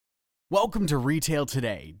Welcome to Retail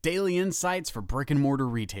Today, daily insights for brick and mortar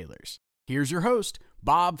retailers. Here's your host,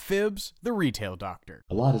 Bob Phibbs, the Retail Doctor.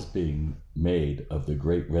 A lot is being made of the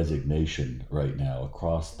great resignation right now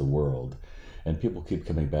across the world. And people keep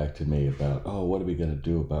coming back to me about, what are we going to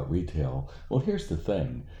do about retail? Well, here's the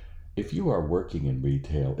thing. If you are working in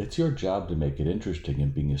retail, it's your job to make it interesting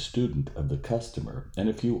and being a student of the customer. And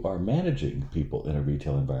if you are managing people in a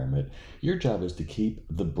retail environment, your job is to keep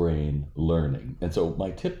the brain learning. And so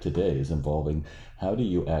my tip today is involving how do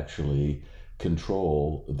you actually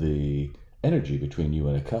control the energy between you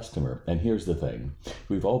and a customer. And here's the thing.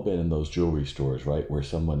 We've all been in those jewelry stores, right, where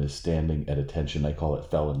someone is standing at attention. I call it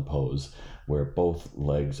felon pose, where both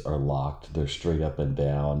legs are locked, they're straight up and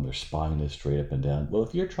down, their spine is straight up and down. Well,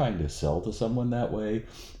 if you're trying to sell to someone that way,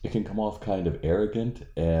 it can come off kind of arrogant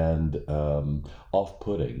and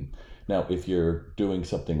off-putting. Now, if you're doing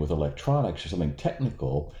something with electronics or something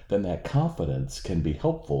technical, then that confidence can be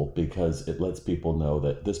helpful because it lets people know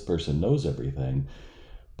that this person knows everything.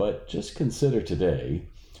 But just consider today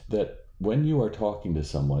that when you are talking to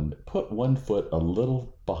someone, put one foot a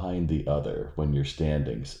little behind the other when you're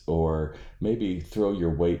standing, or maybe throw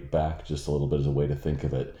your weight back just a little bit as a way to think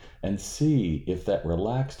of it, and see if that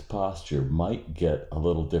relaxed posture might get a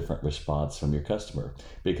little different response from your customer.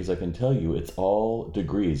 Because I can tell you, it's all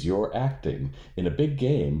degrees. You're acting in a big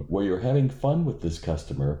game where you're having fun with this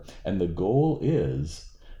customer, and the goal is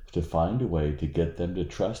to find a way to get them to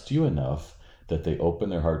trust you enough that they open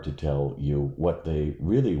their heart to tell you what they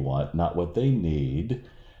really want, not what they need.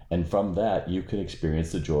 And from that, you can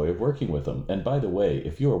experience the joy of working with them. And by the way,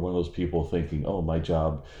 if you are one of those people thinking, my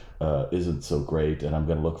job isn't so great and I'm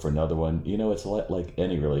going to look for another one, it's like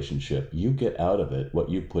any relationship. You get out of it what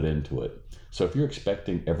you put into it. So if you're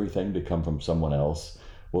expecting everything to come from someone else,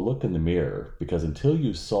 well, look in the mirror, because until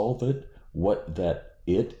you solve it, what that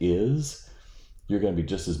it is, you're going to be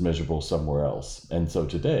just as miserable somewhere else. And so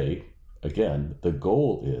today, again, the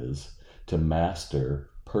goal is to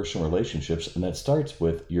master personal relationships, and that starts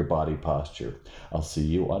with your body posture. I'll see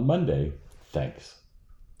you on Monday. Thanks.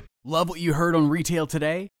 Love what you heard on Retail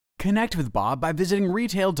Today? Connect with Bob by visiting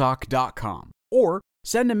retaildoc.com or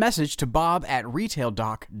send a message to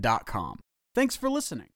bob@retaildoc.com. Thanks for listening.